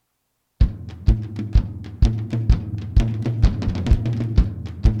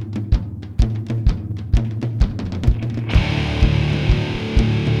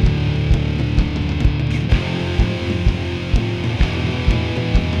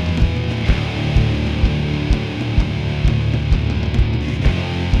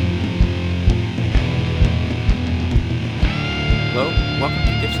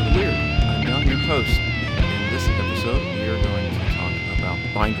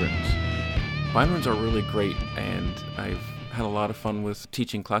runes. Bind runes are really great, and I've had a lot of fun with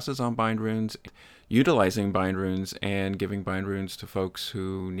teaching classes on bind runes, utilizing bind runes, and giving bind runes to folks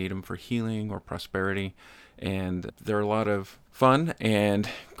who need them for healing or prosperity. And they're a lot of fun and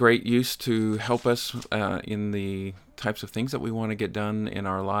great use to help us in the types of things that we want to get done in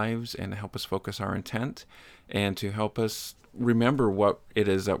our lives, and help us focus our intent, and to help us remember what it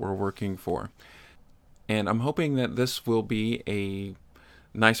is that we're working for. And I'm hoping that this will be a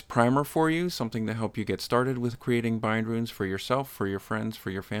nice primer for you, something to help you get started with creating bind runes for yourself, for your friends, for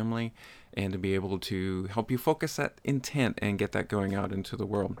your family, and to be able to help you focus that intent and get that going out into the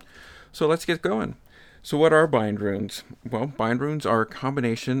world. So let's get going. So what are bind runes? Well, bind runes are a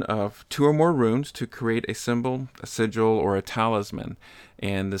combination of two or more runes to create a symbol, a sigil, or a talisman.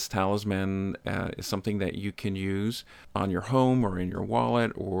 And this talisman is something that you can use on your home, or in your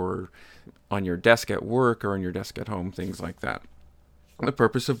wallet, or on your desk at work, or on your desk at home, things like that. The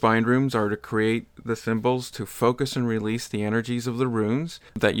purpose of bind runes are to create the symbols to focus and release the energies of the runes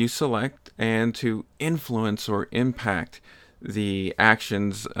that you select, and to influence or impact the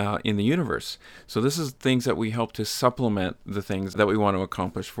actions in the universe. So this is things that we help to supplement the things that we want to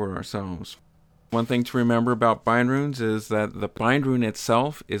accomplish for ourselves. One thing to remember about bind runes is that the bind rune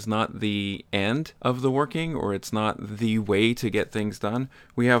itself is not the end of the working, or it's not the way to get things done.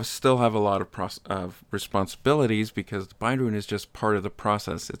 We still have a lot of responsibilities, because the bind rune is just part of the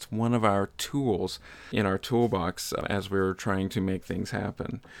process. It's one of our tools in our toolbox as we're trying to make things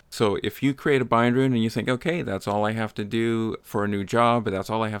happen. So if you create a bind rune and you think, okay, that's all I have to do for a new job, but that's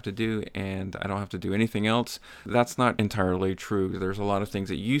all I have to do, and I don't have to do anything else, that's not entirely true. There's a lot of things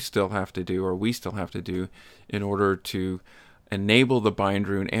that you still have to do, or we still have to do, in order to enable the bind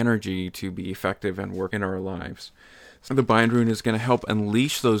rune energy to be effective and work in our lives. So the bind rune is going to help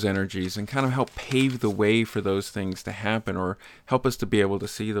unleash those energies and kind of help pave the way for those things to happen, or help us to be able to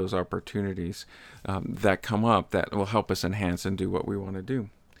see those opportunities that come up that will help us enhance and do what we want to do.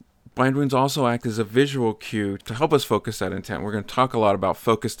 Bind runes also act as a visual cue to help us focus that intent. We're going to talk a lot about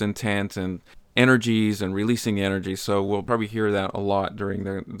focused intent and energies and releasing the energy, so we'll probably hear that a lot during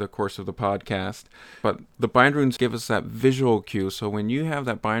the course of the podcast. But the bind runes give us that visual cue, so when you have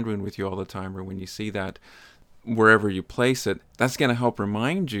that bind rune with you all the time, or when you see that wherever you place it, that's going to help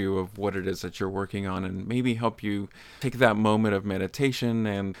remind you of what it is that you're working on, and maybe help you take that moment of meditation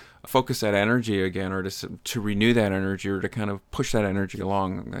and focus that energy again, or to renew that energy, or to kind of push that energy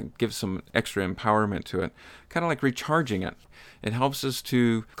along and give some extra empowerment to it, kind of like recharging it. It helps us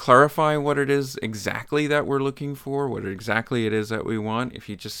to clarify what it is exactly that we're looking for, what exactly it is that we want. If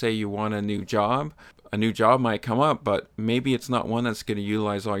you just say you want a new job might come up, but maybe it's not one that's going to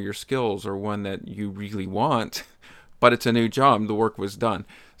utilize all your skills, or one that you really want, but it's a new job, the work was done.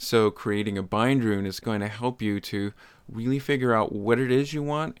 So creating a bind rune is going to help you to really figure out what it is you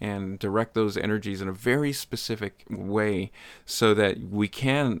want, and direct those energies in a very specific way, so that we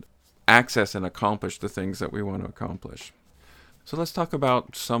can access and accomplish the things that we want to accomplish. So let's talk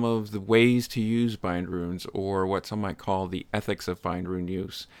about some of the ways to use bind runes, or what some might call the ethics of bind rune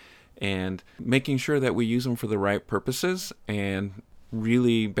use, and making sure that we use them for the right purposes and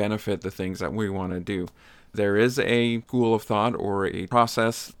really benefit the things that we want to do. There is a school of thought, or a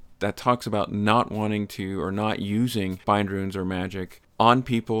process, that talks about not wanting to, or not using bind runes or magic on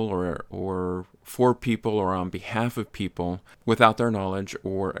people, or for people, or on behalf of people without their knowledge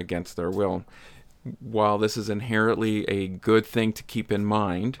or against their will. While this is inherently a good thing to keep in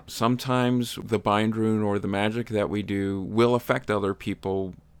mind, sometimes the bind rune or the magic that we do will affect other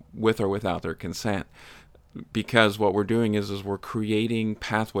people with or without their consent. Because what we're doing is we're creating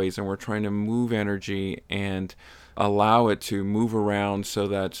pathways, and we're trying to move energy and allow it to move around, so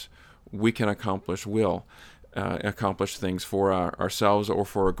that we can accomplish things for ourselves, or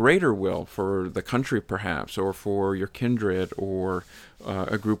for a greater will, for the country perhaps, or for your kindred, or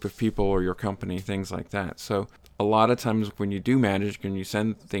a group of people, or your company, things like that. So a lot of times when you do magic and you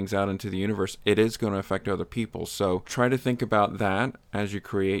send things out into the universe, it is going to affect other people. So try to think about that as you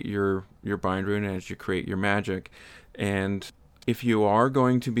create your bind rune, as you create your magic. And if you are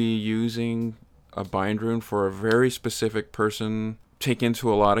going to be using a bind rune for a very specific person, take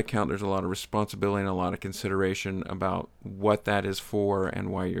into a lot of account, there's a lot of responsibility and a lot of consideration about what that is for and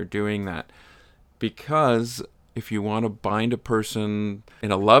why you're doing that. Because if you want to bind a person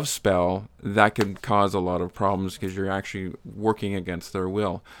in a love spell, that can cause a lot of problems, because you're actually working against their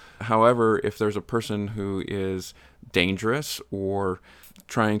will. However, if there's a person who is dangerous or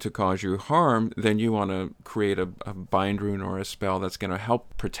trying to cause you harm, then you want to create a bind rune or a spell that's going to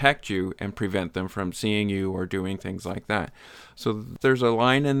help protect you and prevent them from seeing you or doing things like that. So there's a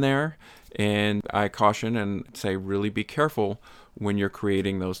line in there, and I caution and say really be careful when you're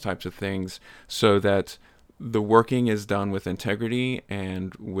creating those types of things, so that the working is done with integrity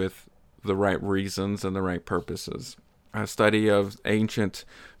and with the right reasons and the right purposes. A study of ancient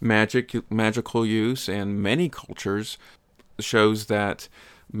magical use in many cultures shows that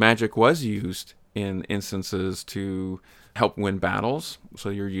magic was used in instances to help win battles. So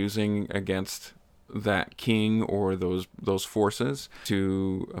you're using against that king or those forces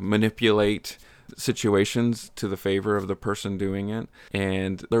to manipulate situations to the favor of the person doing it.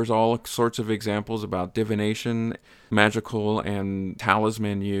 And there's all sorts of examples about divination, magical and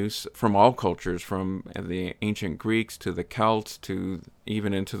talisman use from all cultures, from the ancient Greeks to the Celts to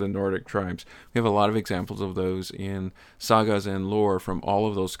even into the Nordic tribes. We have a lot of examples of those in sagas and lore from all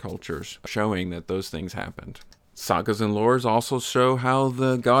of those cultures, showing that those things happened. Sagas and lores also show how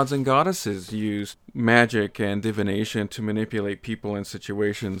the gods and goddesses used magic and divination to manipulate people and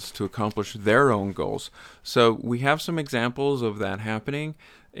situations to accomplish their own goals. So we have some examples of that happening,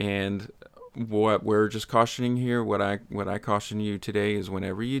 and what we're just cautioning here, what I caution you today is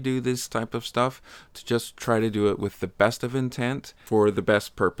whenever you do this type of stuff, to just try to do it with the best of intent for the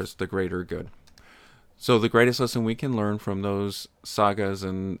best purpose, the greater good. So the greatest lesson we can learn from those sagas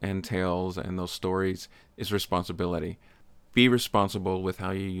and tales and those stories is responsibility. Be responsible with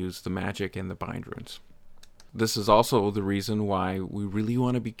how you use the magic and the bind runes. This is also the reason why we really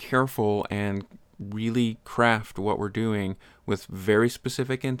want to be careful and really craft what we're doing with very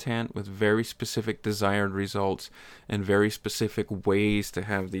specific intent, with very specific desired results, and very specific ways to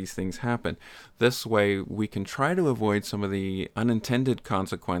have these things happen. This way, we can try to avoid some of the unintended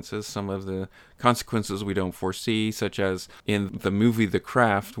consequences, some of the consequences we don't foresee, such as in the movie The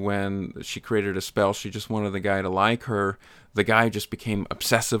Craft, when she created a spell, she just wanted the guy to like her. The guy just became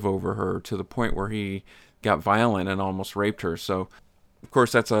obsessive over her to the point where he got violent and almost raped her. So of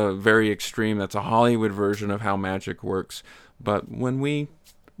course, that's a very extreme, that's a Hollywood version of how magic works. But when we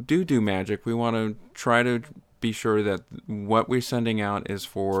do magic, we want to try to be sure that what we're sending out is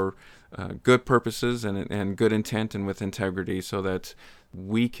for good purposes and good intent and with integrity, so that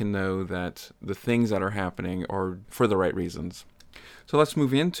we can know that the things that are happening are for the right reasons. So let's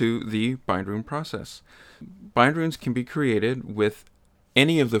move into the bind rune process. Bind runes can be created with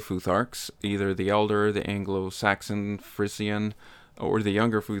any of the Futharks, either the Elder, the Anglo-Saxon, Frisian, or the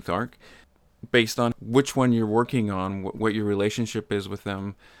younger Futhark, based on which one you're working on, what your relationship is with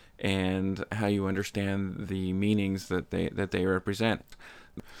them, and how you understand the meanings that they represent.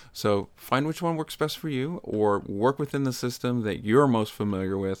 So find which one works best for you, or work within the system that you're most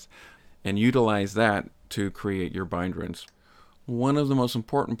familiar with, and utilize that to create your bind runes. One of the most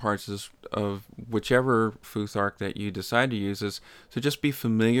important parts of whichever Futhark that you decide to use is to just be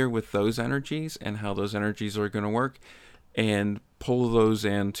familiar with those energies and how those energies are going to work, and pull those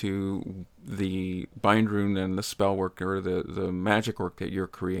into the bind rune and the spell work or the magic work that you're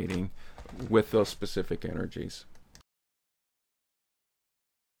creating with those specific energies.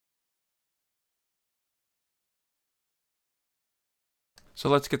 So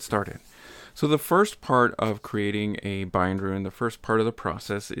let's get started. So the first part of creating a bind rune, the first part of the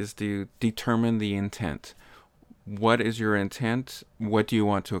process, is to determine the intent. What is your intent? What do you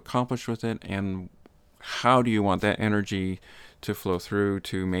want to accomplish with it? And how do you want that energy to flow through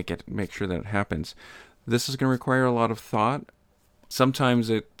to make sure that it happens? This is going to require a lot of thought. Sometimes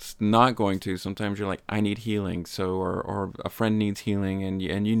it's not going to. Sometimes you're like, I need healing, so or a friend needs healing, and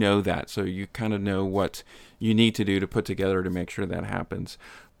you know that, so you kind of know what you need to do to put together to make sure that happens.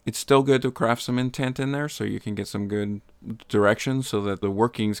 It's still good to craft some intent in there so you can get some good direction so that the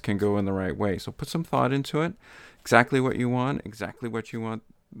workings can go in the right way. So put some thought into it, exactly what you want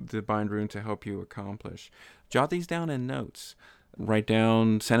the bind rune to help you accomplish. Jot these down in notes. Write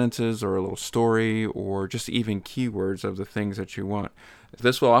down sentences or a little story or just even keywords of the things that you want.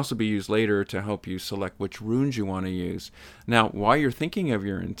 This will also be used later to help you select which runes you want to use. Now, while you're thinking of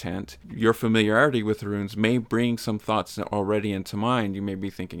your intent, your familiarity with the runes may bring some thoughts already into mind. You may be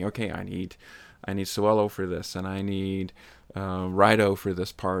thinking, okay, I need Suelo for this, and I need Rido for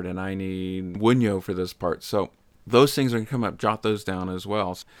this part, and I need Wunyo for this part. So those things are going to come up. Jot those down as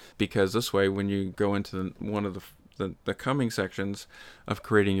well, because this way, when you go into one of the coming sections of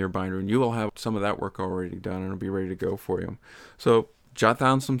creating your bind rune, you will have some of that work already done and it'll be ready to go for you. So jot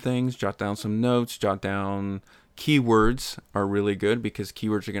down some things, jot down some notes, jot down keywords are really good because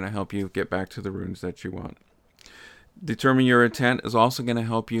keywords are going to help you get back to the runes that you want. Determine your intent is also going to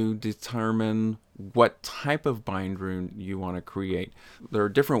help you determine what type of bind rune you want to create. There are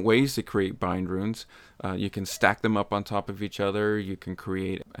different ways to create bind runes. You can stack them up on top of each other. You can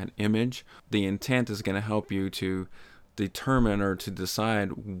create an image. The intent is going to help you to determine or to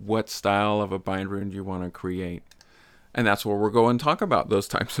decide what style of a bind rune you want to create. And that's where we'll go and talk about those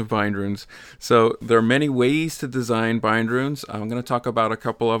types of bind runes. So there are many ways to design bind runes. I'm going to talk about a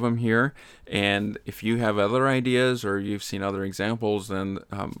couple of them here. And if you have other ideas or you've seen other examples, then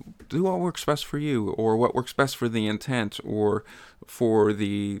do what works best for you, or what works best for the intent, or for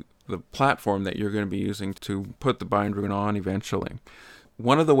the platform that you're going to be using to put the bind rune on eventually.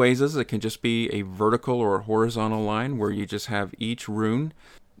 One of the ways is it can just be a vertical or a horizontal line where you just have each rune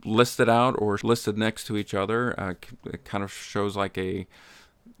listed out or listed next to each other. It kind of shows like an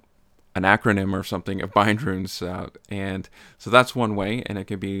acronym or something of bind runes, and so that's one way, and it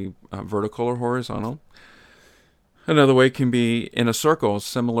can be vertical or horizontal. Another way can be in a circle,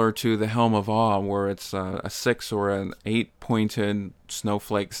 similar to the Helm of Awe, where it's a 6 or an 8-pointed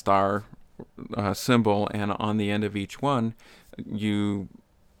snowflake star symbol, and on the end of each one you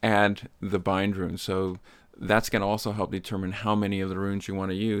add the bind rune. So that's going to also help determine how many of the runes you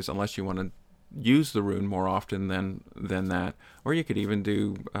want to use, unless you want to use the rune more often than that. Or you could even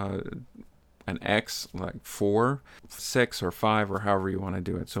do an X, like 4, 6, or 5, or however you want to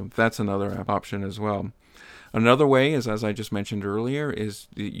do it. So that's another option as well. Another way is, as I just mentioned earlier, is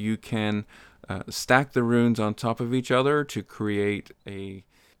that you can stack the runes on top of each other to create a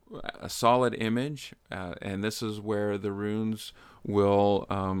solid image, and this is where the runes will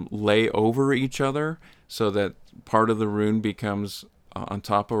lay over each other, so that part of the rune becomes on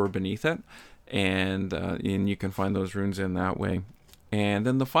top or beneath it, and you can find those runes in that way. And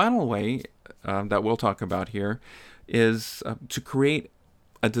then the final way that we'll talk about here is to create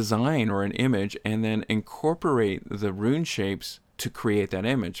a design or an image and then incorporate the rune shapes to create that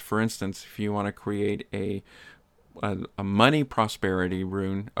image. For instance, if you want to create a money prosperity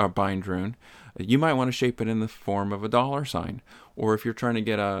rune or bind rune, you might want to shape it in the form of a $sign. Or if you're trying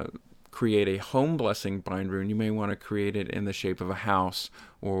to create a home blessing bind rune, you may want to create it in the shape of a house.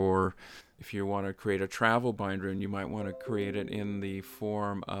 Or if you want to create a travel bind rune, you might want to create it in the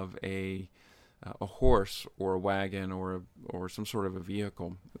form of a horse or a wagon or some sort of a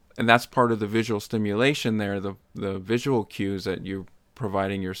vehicle. And that's part of the visual stimulation there, the visual cues that you're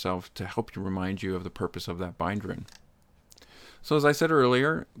providing yourself to help you remind you of the purpose of that bind rune. So as I said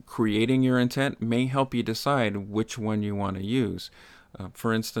earlier, creating your intent may help you decide which one you want to use.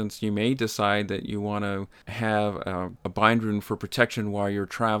 For instance, you may decide that you want to have a bind rune for protection while you're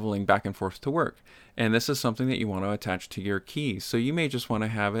traveling back and forth to work. And this is something that you want to attach to your keys. So you may just want to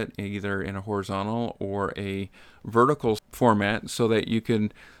have it either in a horizontal or a vertical format, so that you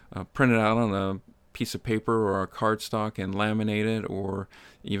can print it out on a piece of paper or a cardstock and laminate it, or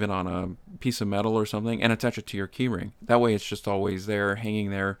even on a piece of metal or something, and attach it to your keyring. That way it's just always there, hanging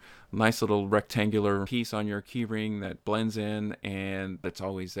there. Nice little rectangular piece on your keyring that blends in, and it's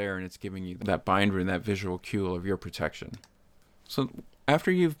always there, and it's giving you that bind rune, that visual cue of your protection. So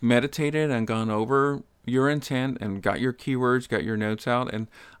after you've meditated and gone over your intent and got your keywords, got your notes out, and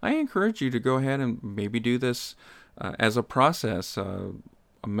I encourage you to go ahead and maybe do this as a process, a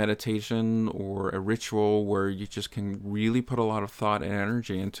meditation or a ritual where you just can really put a lot of thought and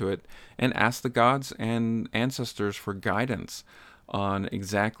energy into it, and ask the gods and ancestors for guidance on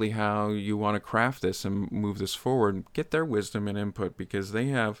exactly how you want to craft this and move this forward. Get their wisdom and input, because they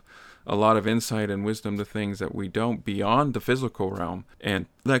have a lot of insight and wisdom to things that we don't, beyond the physical realm, and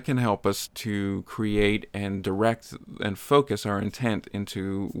that can help us to create and direct and focus our intent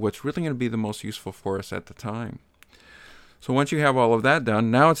into what's really going to be the most useful for us at the time. So once you have all of that done,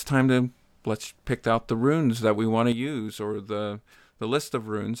 now it's time to let's pick out the runes that we want to use, or the list of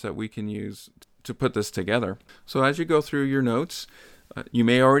runes that we can use to put this together. So as you go through your notes, you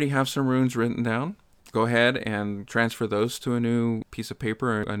may already have some runes written down. Go ahead and transfer those to a new piece of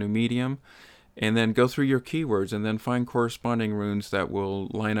paper, a new medium, and then go through your keywords and then find corresponding runes that will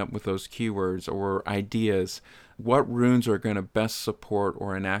line up with those keywords or ideas. What runes are going to best support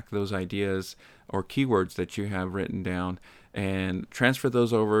or enact those ideas or keywords that you have written down, and transfer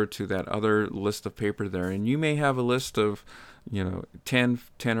those over to that other list of paper there. And you may have a list of 10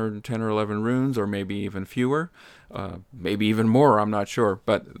 or 11 runes, or maybe even fewer, maybe even more, I'm not sure,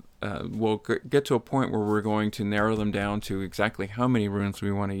 but we'll get to a point where we're going to narrow them down to exactly how many runes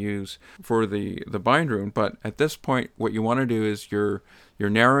we want to use for the bind rune. But at this point, what you want to do is you're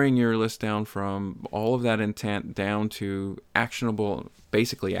narrowing your list down from all of that intent down to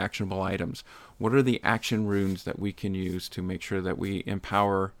basically actionable items. What are the action runes that we can use to make sure that we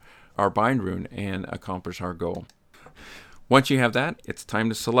empower our bind rune and accomplish our goal? Once you have that, it's time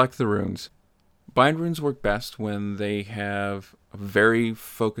to select the runes. Bind runes work best when they have a very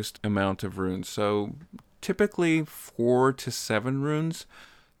focused amount of runes. So typically 4 to 7 runes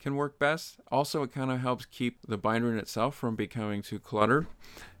can work best. Also, it kind of helps keep the bind rune itself from becoming too cluttered.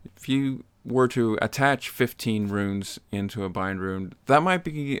 If you were to attach 15 runes into a bind rune, that might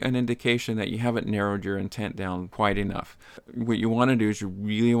be an indication that you haven't narrowed your intent down quite enough. What you want to do is you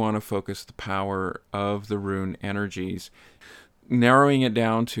really want to focus the power of the rune energies. Narrowing it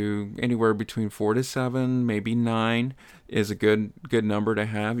down to anywhere between 4 to 7, maybe 9 is a good number to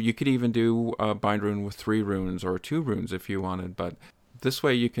have. You could even do a bind rune with 3 runes or 2 runes if you wanted, but this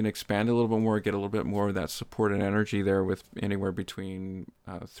way you can expand a little bit more, get a little bit more of that support and energy there with anywhere between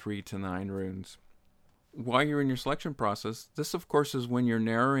 3 to 9 runes. While you're in your selection process, this of course is when you're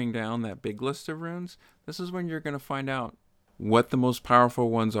narrowing down that big list of runes. This is when you're going to find out what the most powerful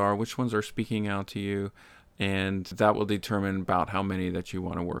ones are, which ones are speaking out to you, and that will determine about how many that you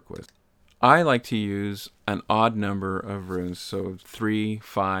want to work with. I like to use an odd number of runes, so 3,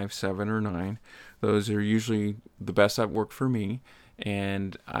 5, 7, or 9. Those are usually the best that work for me.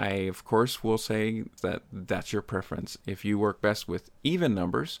 And I, of course, will say that that's your preference. If you work best with even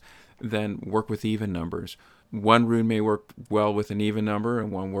numbers, then work with even numbers. One rune may work well with an even number,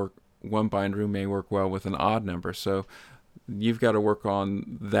 and one bind rune may work well with an odd number. So you've got to work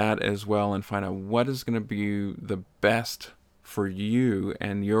on that as well and find out what is going to be the best for you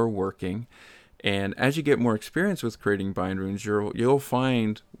and your working. And as you get more experience with creating bind runes, you'll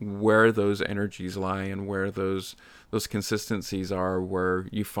find where those energies lie and where those consistencies are, where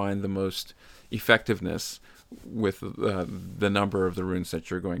you find the most effectiveness with the number of the runes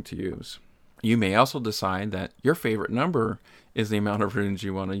that you're going to use. You may also decide that your favorite number is the amount of runes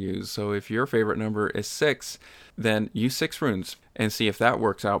you want to use. So if your favorite number is 6, then use 6 runes and see if that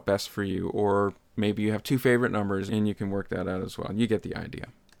works out best for you. Or maybe you have 2 favorite numbers and you can work that out as well. You get the idea.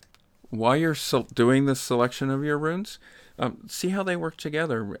 While you're doing the selection of your runes, see how they work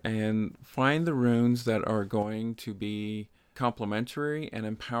together and find the runes that are going to be complementary and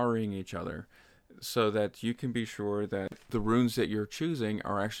empowering each other, so that you can be sure that the runes that you're choosing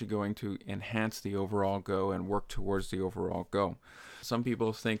are actually going to enhance the overall go and work towards the overall go. Some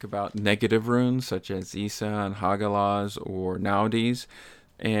people think about negative runes such as Isa and Hagalaz or Naudis,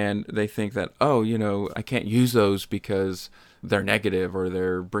 and they think that, I can't use those because they're negative or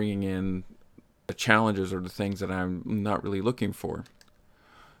they're bringing in the challenges or the things that I'm not really looking for.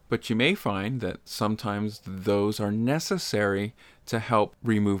 But you may find that sometimes those are necessary to help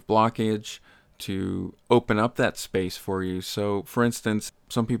remove blockage, to open up that space for you. So, for instance,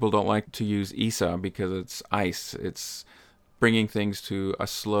 some people don't like to use Isa because it's ice. It's bringing things to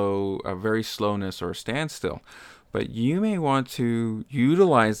a very slowness or a standstill. But you may want to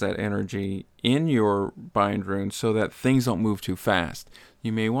utilize that energy in your bind rune so that things don't move too fast.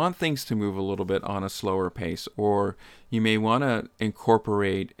 You may want things to move a little bit on a slower pace, or you may want to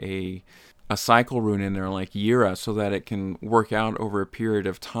incorporate a cycle rune in there like Yira so that it can work out over a period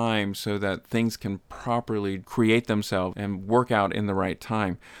of time so that things can properly create themselves and work out in the right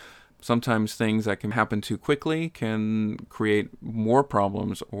time. Sometimes things that can happen too quickly can create more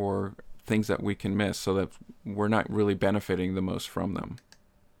problems or things that we can miss so that we're not really benefiting the most from them.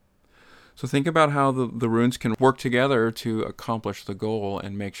 So think about how the runes can work together to accomplish the goal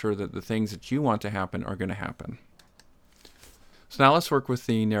and make sure that the things that you want to happen are going to happen. So now let's work with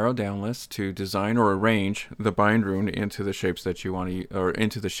the narrow down list to design or arrange the bind rune into the shapes that you want to, or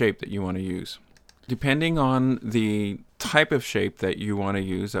into the shape that you want to use. Depending on the type of shape that you want to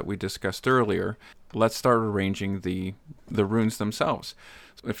use that we discussed earlier, let's start arranging the runes themselves.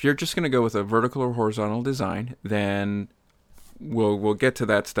 So if you're just going to go with a vertical or horizontal design, then we'll get to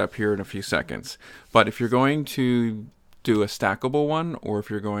that step here in a few seconds. But if you're going to do a stackable one, or if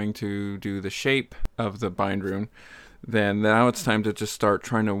you're going to do the shape of the bind rune, then now it's time to just start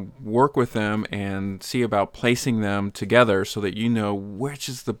trying to work with them and see about placing them together so that you know which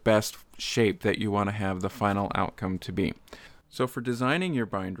is the best shape that you want to have the final outcome to be. So for designing your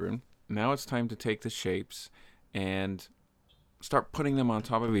bind rune, now it's time to take the shapes and start putting them on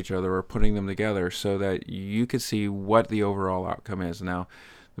top of each other or putting them together so that you can see what the overall outcome is. Now,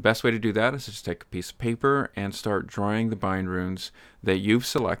 the best way to do that is to just take a piece of paper and start drawing the bind runes that you've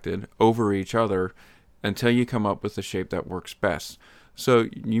selected over each other until you come up with the shape that works best. So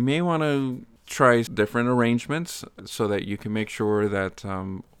you may want to try different arrangements so that you can make sure that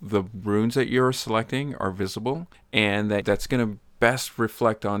the runes that you're selecting are visible, and that's going to best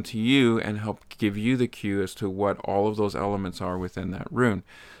reflect onto you and help give you the cue as to what all of those elements are within that rune.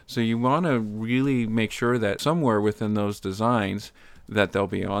 So you want to really make sure that somewhere within those designs that they'll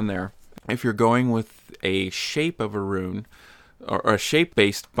be on there. If you're going with a shape of a rune or a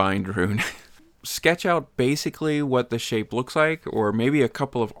shape-based bind rune, sketch out basically what the shape looks like, or maybe a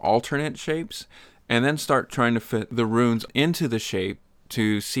couple of alternate shapes, and then start trying to fit the runes into the shape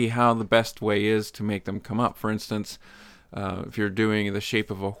to see how the best way is to make them come up. For instance, If you're doing the shape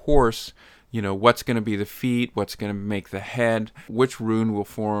of a horse, what's going to be the feet, what's going to make the head, which rune will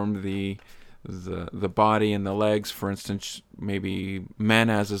form the body and the legs. For instance, maybe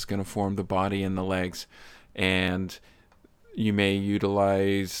Manaz is going to form the body and the legs, and you may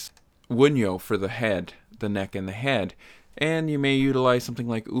utilize Wunyo for the head, the neck and the head, and you may utilize something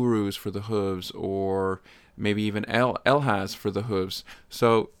like Uruz for the hooves, or maybe even Elhaz for the hooves.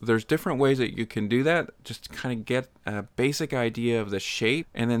 So there's different ways that you can do that, just to kind of get a basic idea of the shape,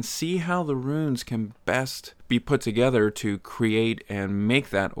 and then see how the runes can best be put together to create and make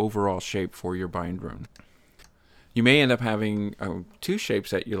that overall shape for your bind rune. You may end up having 2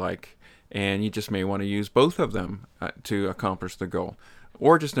 shapes that you like, and you just may want to use both of them to accomplish the goal,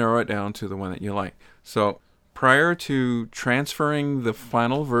 or just narrow it down to the one that you like. So prior to transferring the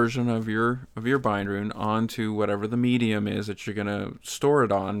final version of your bind rune onto whatever the medium is that you're going to store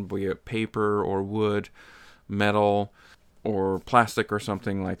it on, be it paper or wood, metal, or plastic or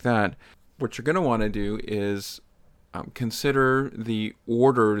something like that, what you're going to want to do is consider the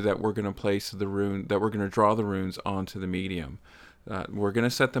order that we're going to place the rune, that we're going to draw the runes onto the medium. We're going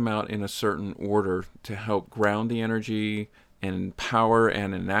to set them out in a certain order to help ground the energy and power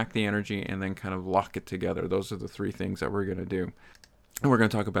and enact the energy, and then kind of lock it together. Those are the 3 things that we're going to do. And we're going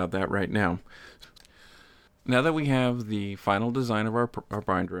to talk about that right now. Now that we have the final design of our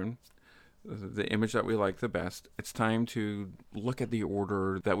bind rune, the image that we like the best, it's time to look at the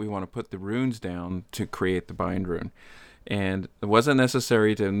order that we want to put the runes down to create the bind rune. And it wasn't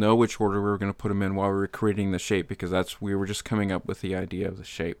necessary to know which order we were going to put them in while we were creating the shape, because we were just coming up with the idea of the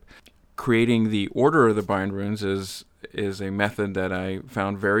shape. Creating the order of the bind runes is a method that I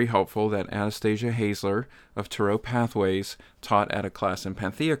found very helpful, that Anastasia Hazler of Tarot Pathways taught at a class in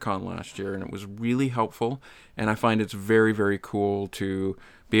PantheaCon last year, and it was really helpful. And I find it's very, very cool to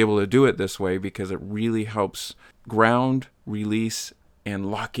be able to do it this way, because it really helps ground, release,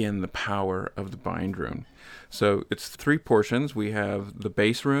 and lock in the power of the bind rune. So it's 3 portions. We have the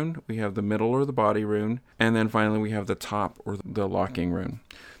base rune, we have the middle or the body rune, and then finally we have the top or the locking rune.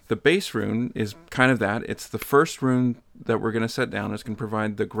 The base rune is kind of that. It's the first rune that we're going to set down. It's going to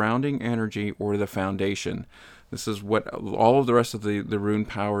provide the grounding energy or the foundation. This is what all of the rest of the rune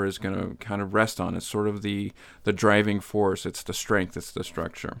power is going to kind of rest on. It's sort of the driving force. It's the strength. It's the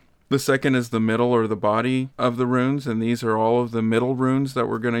structure. The second is the middle or the body of the runes, and these are all of the middle runes that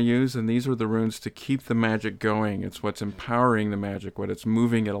we're going to use, and these are the runes to keep the magic going. It's what's empowering the magic, what it's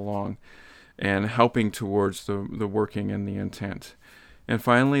moving it along and helping towards the working and the intent. And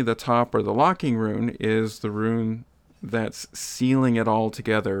finally, the top or the locking rune is the rune that's sealing it all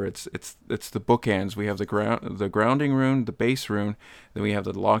together. It's the bookends. We have the grounding rune, the base rune, then we have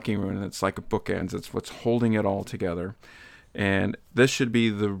the locking rune, and it's like a bookends. It's what's holding it all together. And this should be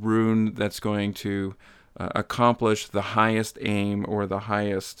the rune that's going to accomplish the highest aim or the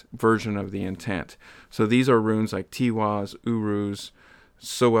highest version of the intent. So these are runes like Tiwaz, Uruz,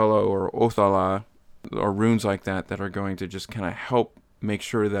 Soelo, or Othala, or runes like that are going to just kind of help make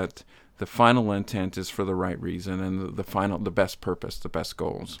sure that the final intent is for the right reason and the best purpose, the best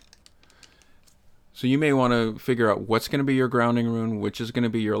goals. So you may want to figure out what's going to be your grounding rune, which is going to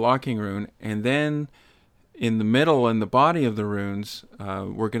be your locking rune, and then in the middle and the body of the runes,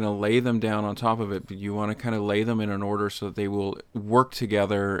 we're going to lay them down on top of it. But you want to kind of lay them in an order so that they will work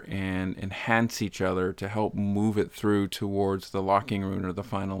together and enhance each other to help move it through towards the locking rune or the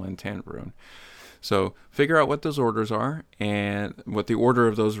final intent rune. So figure out what those orders are and what the order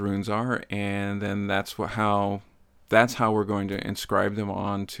of those runes are, and then that's how we're going to inscribe them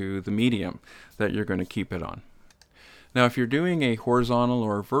onto the medium that you're going to keep it on. Now, if you're doing a horizontal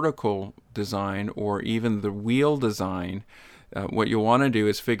or vertical design, or even the wheel design, what you'll want to do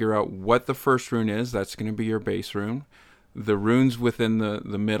is figure out what the first rune is. That's going to be your base rune. The runes within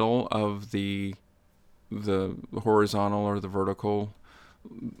the middle of the horizontal or the vertical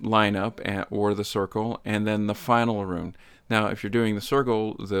lineup or the circle, and then the final rune. Now, if you're doing the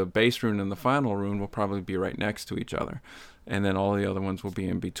circle, the base rune and the final rune will probably be right next to each other, and then all the other ones will be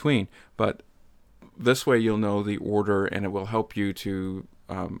in between. But this way you'll know the order, and it will help you to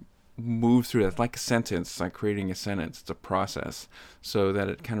move through that. Like a sentence, like creating a sentence. It's a process, so that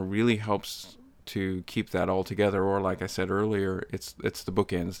it kind of really helps to keep that all together. Or like I said earlier, it's the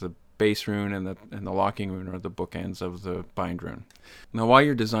bookends. The base rune and the locking rune are the bookends of the bind rune. Now, while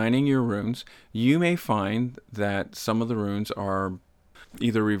you're designing your runes, you may find that some of the runes are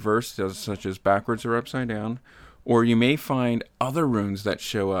either reversed, such as backwards or upside down, or you may find other runes that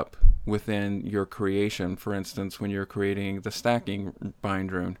show up within your creation. For instance, when you're creating the stacking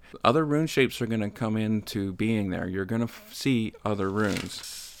bind rune, other rune shapes are going to come into being there. You're going to see other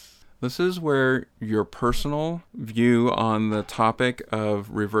runes. This is where your personal view on the topic of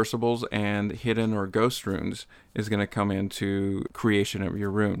reversibles and hidden or ghost runes is going to come into creation of your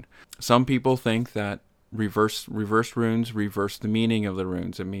rune. Some people think that reversed runes reverse the meaning of the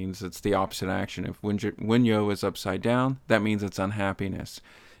runes. It means it's the opposite action. If Wunyo is upside down, that means it's unhappiness.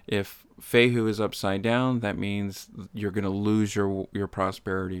 If Feihu is upside down, that means you're going to lose your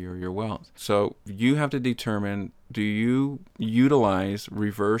prosperity or your wealth. So you have to determine, do you utilize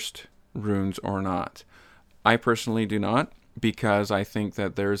reversed runes or not? I personally do not, because I think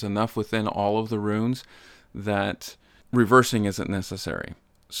that there's enough within all of the runes that reversing isn't necessary.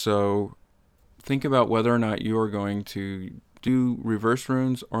 So think about whether or not you are going to do reverse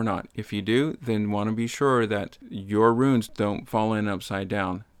runes or not. If you do, then want to be sure that your runes don't fall in upside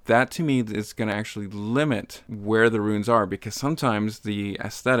down. That to me is going to actually limit where the runes are, because sometimes the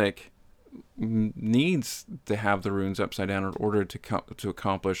aesthetic needs to have the runes upside down in order to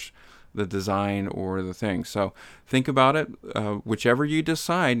accomplish the design or the thing. So think about it. Whichever you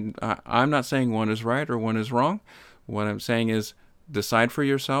decide, I'm not saying one is right or one is wrong. What I'm saying is decide for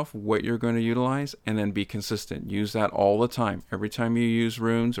yourself what you're going to utilize and then be consistent. Use that all the time. Every time you use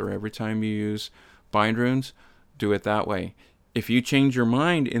runes or every time you use bind runes, do it that way. If you change your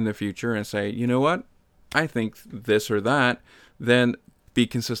mind in the future and say, you know what, I think this or that, then be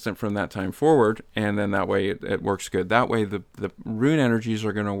consistent from that time forward, and then that way it works good. That way the rune energies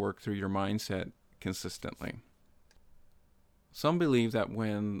are going to work through your mindset consistently. Some believe that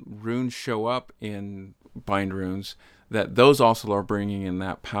when runes show up in bind runes, that those also are bringing in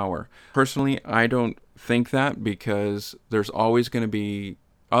that power. Personally, I don't think that, because there's always going to be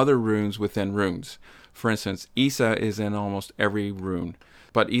other runes within runes. For instance, Isa is in almost every rune,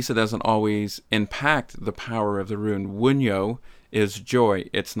 but Isa doesn't always impact the power of the rune. Wunyo is joy.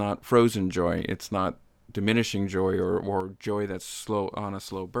 It's not frozen joy. It's not diminishing joy or joy that's slow on a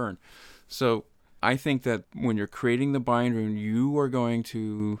slow burn. So I think that when you're creating the bind rune, you are going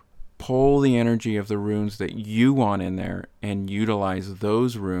to pull the energy of the runes that you want in there and utilize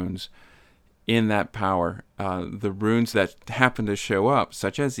those runes in that power. The runes that happen to show up,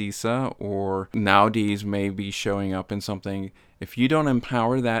 such as Isa or Naudis, may be showing up in something. If you don't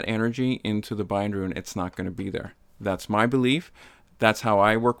empower that energy into the bind rune, it's not going to be there. That's my belief. That's how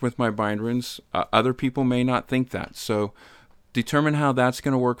I work with my bind runes. Other people may not think that. So determine how that's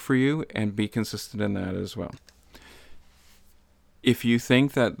going to work for you and be consistent in that as well. If you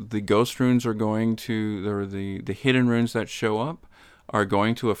think that the ghost runes are going to, or the hidden runes that show up are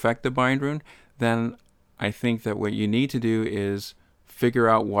going to affect the bind rune, then I think that what you need to do is figure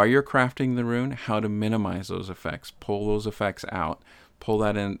out while you're crafting the rune how to minimize those effects, pull those effects out, pull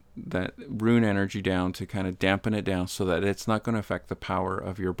that rune energy down to kind of dampen it down so that it's not going to affect the power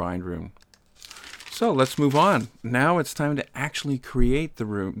of your bind rune. So let's move on. Now it's time to actually create the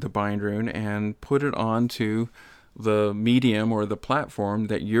bind rune and put it onto the medium or the platform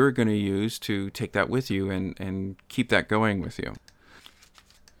that you're going to use to take that with you and keep that going with you.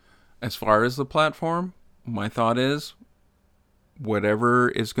 As far as the platform, my thought is whatever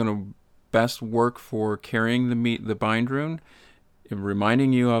is going to best work for carrying the bind rune and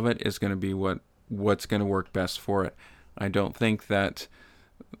reminding you of it is going to be what's going to work best for it. I don't think that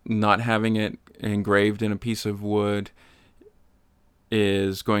not having it engraved in a piece of wood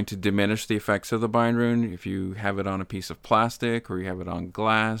is going to diminish the effects of the bind rune. If you have it on a piece of plastic or you have it on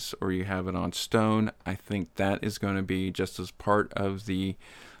glass or you have it on stone, I think that is going to be just as part of the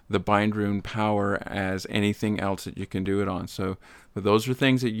bind rune power as anything else that you can do it on. So but those are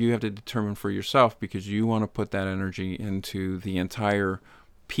things that you have to determine for yourself, because you want to put that energy into the entire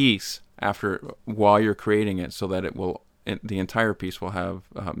piece while you're creating it, so that the entire piece will have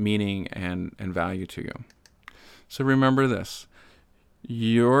meaning and value to you. So remember this.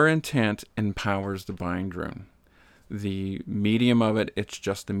 Your intent empowers the bind rune. The medium of it, it's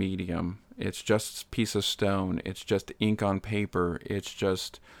just a medium. It's just a piece of stone. It's just ink on paper. It's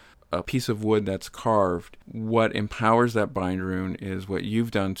just a piece of wood that's carved. What empowers that bind rune is what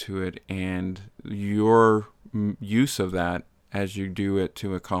you've done to it and your use of that as you do it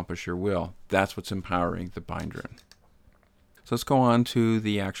to accomplish your will. That's what's empowering the bind rune. So let's go on to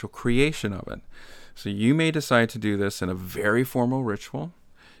the actual creation of it. So you may decide to do this in a very formal ritual.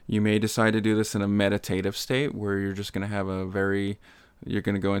 You may decide to do this in a meditative state where you're just going to have you're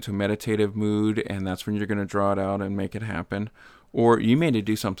going to go into a meditative mood, and that's when you're going to draw it out and make it happen. Or you may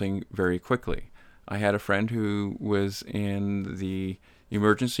do something very quickly. I had a friend who was in the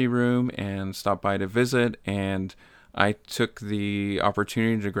emergency room and stopped by to visit, and I took the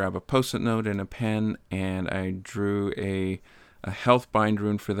opportunity to grab a Post-it note and a pen, and I drew a health bind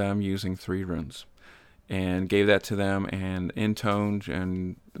rune for them using 3 runes. and gave that to them and intoned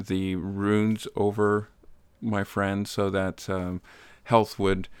and the runes over my friend so that health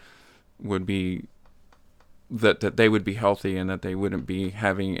would be that they would be healthy and that they wouldn't be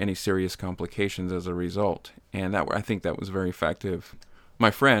having any serious complications as a result. And that, I think that was very effective. My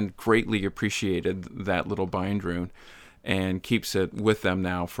friend greatly appreciated that little bind rune and keeps it with them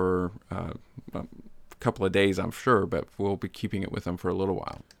now for a couple of days, I'm sure, but we'll be keeping it with them for a little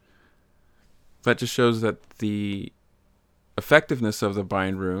while. That just shows that the effectiveness of the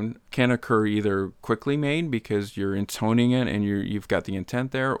bind rune can occur either quickly made because you're intoning it and you've got the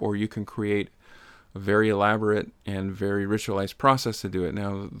intent there, or you can create a very elaborate and very ritualized process to do it.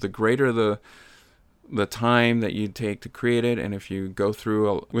 Now, the greater the time that you take to create it, and if you go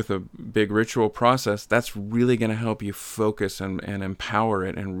through with a big ritual process, that's really going to help you focus and empower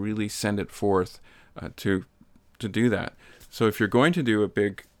it and really send it forth to do that. So if you're going to do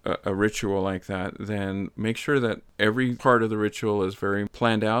a ritual like that, then make sure that every part of the ritual is very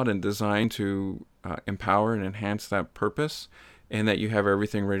planned out and designed to empower and enhance that purpose, and that you have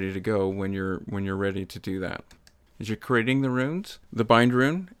everything ready to go when you're ready to do that. As you're creating the runes, the bind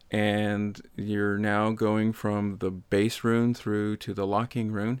rune, and you're now going from the base rune through to the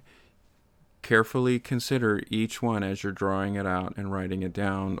locking rune, carefully consider each one as you're drawing it out and writing it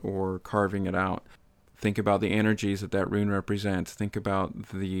down or carving it out. Think about the energies that rune represents. Think about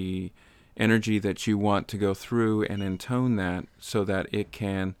the energy that you want to go through and intone that so that it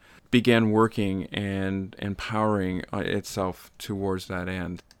can begin working and empowering itself towards that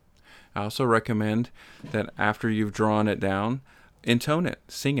end. I also recommend that after you've drawn it down, intone it,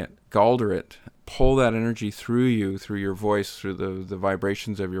 sing it, galder it, pull that energy through you, through your voice, through the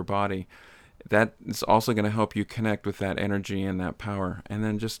vibrations of your body. That is also going to help you connect with that energy and that power. And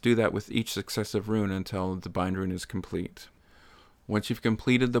then just do that with each successive rune until the bind rune is complete. Once you've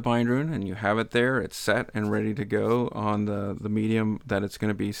completed the bind rune and you have it there, it's set and ready to go on the medium that it's going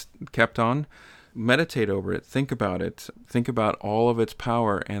to be kept on, meditate over it, think about all of its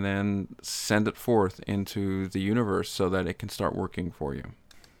power, and then send it forth into the universe so that it can start working for you.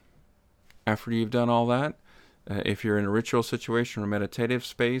 After you've done all that, if you're in a ritual situation or meditative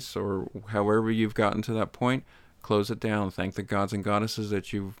space or however you've gotten to that point, close it down. Thank the gods and goddesses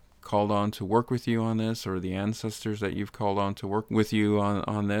that you've called on to work with you on this, or the ancestors that you've called on to work with you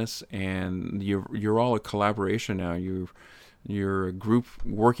on this. And you're all a collaboration now. You're a group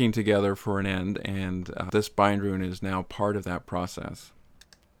working together for an end, and this bind rune is now part of that process.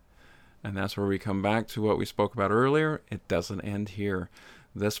 And that's where we come back to what we spoke about earlier. It doesn't end here.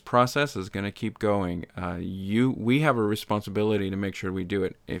 This process is going to keep going. We have a responsibility to make sure we do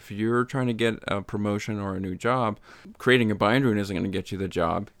it. If you're trying to get a promotion or a new job, creating a bind rune isn't going to get you the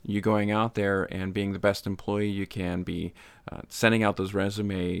job. You going out there and being the best employee you can be, sending out those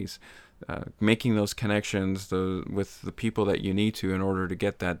resumes, making those connections with the people that you need to in order to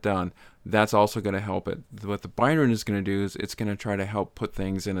get that done, that's also going to help it. What the bind rune is going to do is it's going to try to help put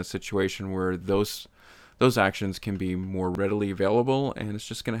things in a situation where those actions can be more readily available, and it's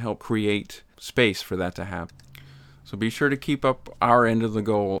just going to help create space for that to happen. So be sure to keep up our end of the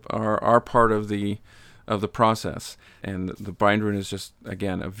goal, our part of the process. And the bind rune is just,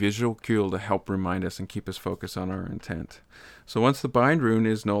 again, a visual cue to help remind us and keep us focused on our intent. So once the bind rune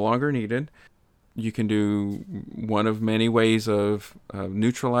is no longer needed, you can do one of many ways of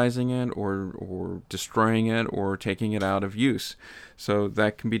neutralizing it or destroying it or taking it out of use. So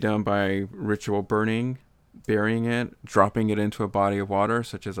that can be done by ritual burning, burying it, dropping it into a body of water,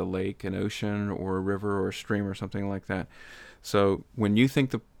 such as a lake, an ocean, or a river or a stream or something like that. So when you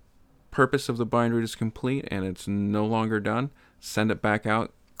think the purpose of the bind rune is complete and it's no longer done, send it back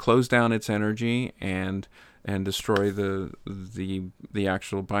out, close down its energy, and destroy the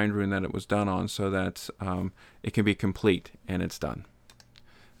actual bind rune that it was done on, so that it can be complete and it's done.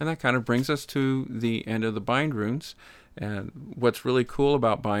 And that kind of brings us to the end of the bind runes. And what's really cool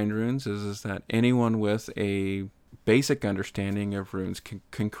about bind runes is that anyone with a basic understanding of runes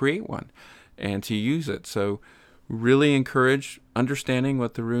can create one and to use it. So really encourage understanding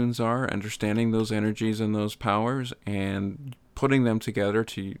what the runes are, understanding those energies and those powers, and putting them together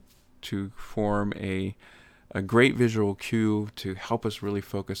to form a great visual cue to help us really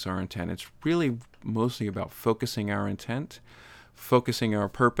focus our intent. It's really mostly about focusing our intent, focusing our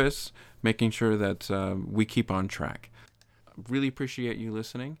purpose, making sure that we keep on track. Really appreciate you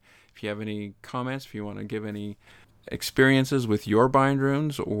listening. If you have any comments, if you want to give any experiences with your bind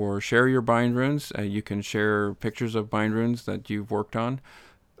runes or share your bind runes, you can share pictures of bind runes that you've worked on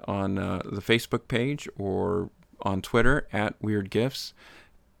the Facebook page or on Twitter at Weird Gifts,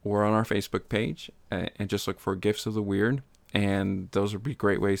 or on our Facebook page, and just look for Gifts of the Weird. and those would be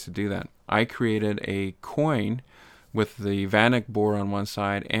great ways to do that. I created a coin with the Vanek boar on one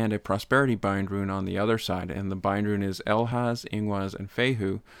side and a prosperity bind rune on the other side, and the bind rune is Elhaz, Ingwaz, and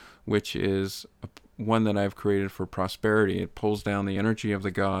Fehu, which is one that I've created for prosperity. It pulls down the energy of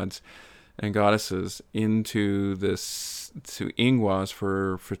the gods and goddesses into this, to Ingwaz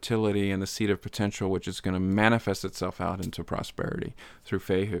for fertility and the seed of potential, which is going to manifest itself out into prosperity through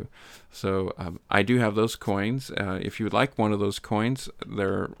Fehu. So I do have those coins. If you would like one of those coins,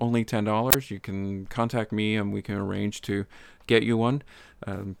 they're only $10. You can contact me and we can arrange to get you one.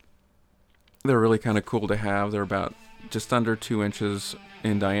 They're really kind of cool to have. They're about just under 2 inches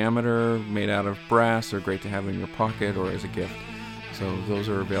in diameter, made out of brass. They're great to have in your pocket or as a gift. So those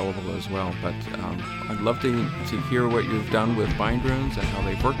are available as well. But I'd love to hear what you've done with bind runes and how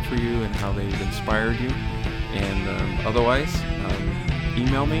they've worked for you and how they've inspired you. And otherwise,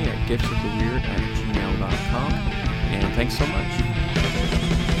 email me at giftsoftheweird@gmail.com. And thanks so much.